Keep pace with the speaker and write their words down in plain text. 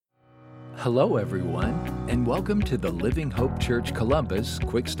Hello, everyone, and welcome to the Living Hope Church Columbus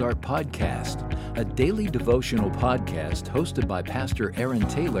Quick Start Podcast, a daily devotional podcast hosted by Pastor Aaron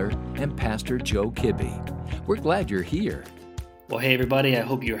Taylor and Pastor Joe Kibbe. We're glad you're here. Well, hey, everybody. I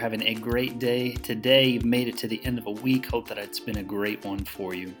hope you're having a great day today. You've made it to the end of a week. Hope that it's been a great one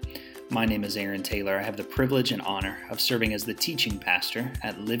for you. My name is Aaron Taylor. I have the privilege and honor of serving as the teaching pastor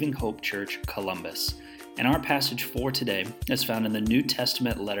at Living Hope Church Columbus. And our passage for today is found in the New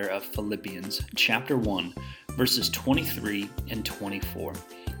Testament letter of Philippians, chapter 1, verses 23 and 24.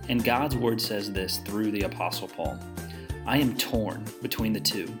 And God's word says this through the Apostle Paul: I am torn between the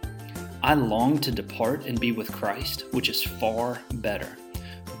two. I long to depart and be with Christ, which is far better.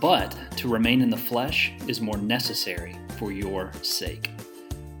 But to remain in the flesh is more necessary for your sake.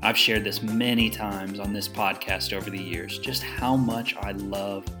 I've shared this many times on this podcast over the years, just how much I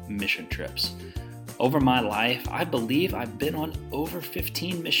love mission trips. Over my life, I believe I've been on over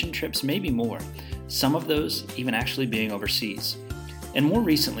 15 mission trips, maybe more, some of those even actually being overseas. And more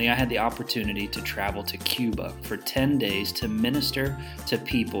recently, I had the opportunity to travel to Cuba for 10 days to minister to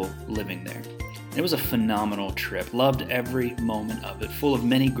people living there. It was a phenomenal trip, loved every moment of it, full of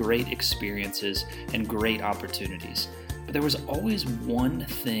many great experiences and great opportunities. But there was always one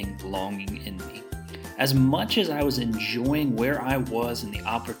thing longing in me. As much as I was enjoying where I was and the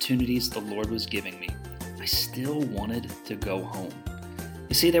opportunities the Lord was giving me, I still wanted to go home.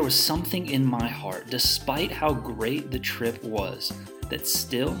 You see, there was something in my heart, despite how great the trip was, that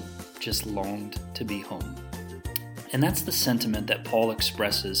still just longed to be home. And that's the sentiment that Paul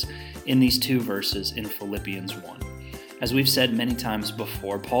expresses in these two verses in Philippians 1. As we've said many times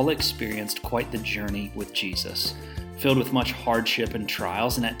before, Paul experienced quite the journey with Jesus, filled with much hardship and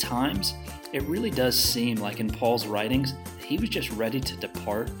trials, and at times, it really does seem like in Paul's writings, he was just ready to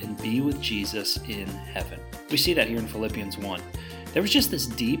depart and be with Jesus in heaven. We see that here in Philippians 1. There was just this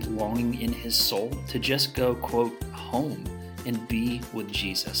deep longing in his soul to just go, quote, home and be with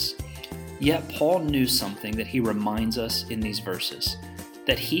Jesus. Yet Paul knew something that he reminds us in these verses,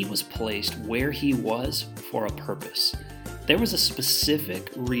 that he was placed where he was for a purpose. There was a specific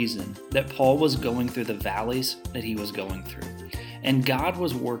reason that Paul was going through the valleys that he was going through. And God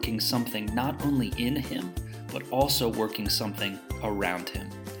was working something not only in him, but also working something around him.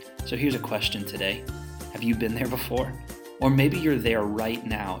 So here's a question today. Have you been there before? Or maybe you're there right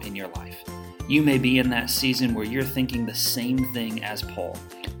now in your life. You may be in that season where you're thinking the same thing as Paul,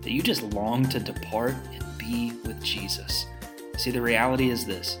 that you just long to depart and be with Jesus. See, the reality is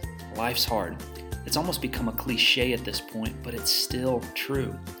this: life's hard. It's almost become a cliche at this point, but it's still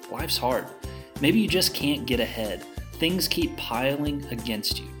true. Life's hard. Maybe you just can't get ahead. Things keep piling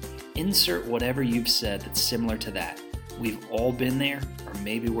against you. Insert whatever you've said that's similar to that. We've all been there, or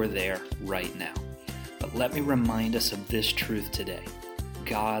maybe we're there right now. But let me remind us of this truth today.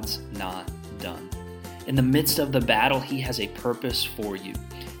 God's not done. In the midst of the battle, He has a purpose for you.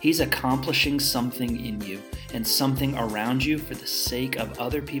 He's accomplishing something in you and something around you for the sake of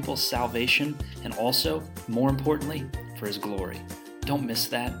other people's salvation and also, more importantly, for His glory. Don't miss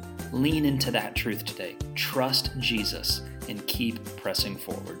that. Lean into that truth today. Trust Jesus and keep pressing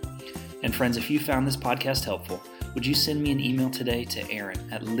forward. And friends, if you found this podcast helpful, would you send me an email today to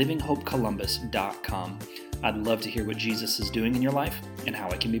aaron@livinghopecolumbus.com. I'd love to hear what Jesus is doing in your life and how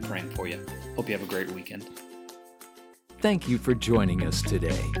I can be praying for you. Hope you have a great weekend. Thank you for joining us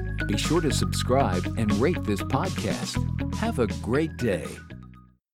today. Be sure to subscribe and rate this podcast. Have a great day.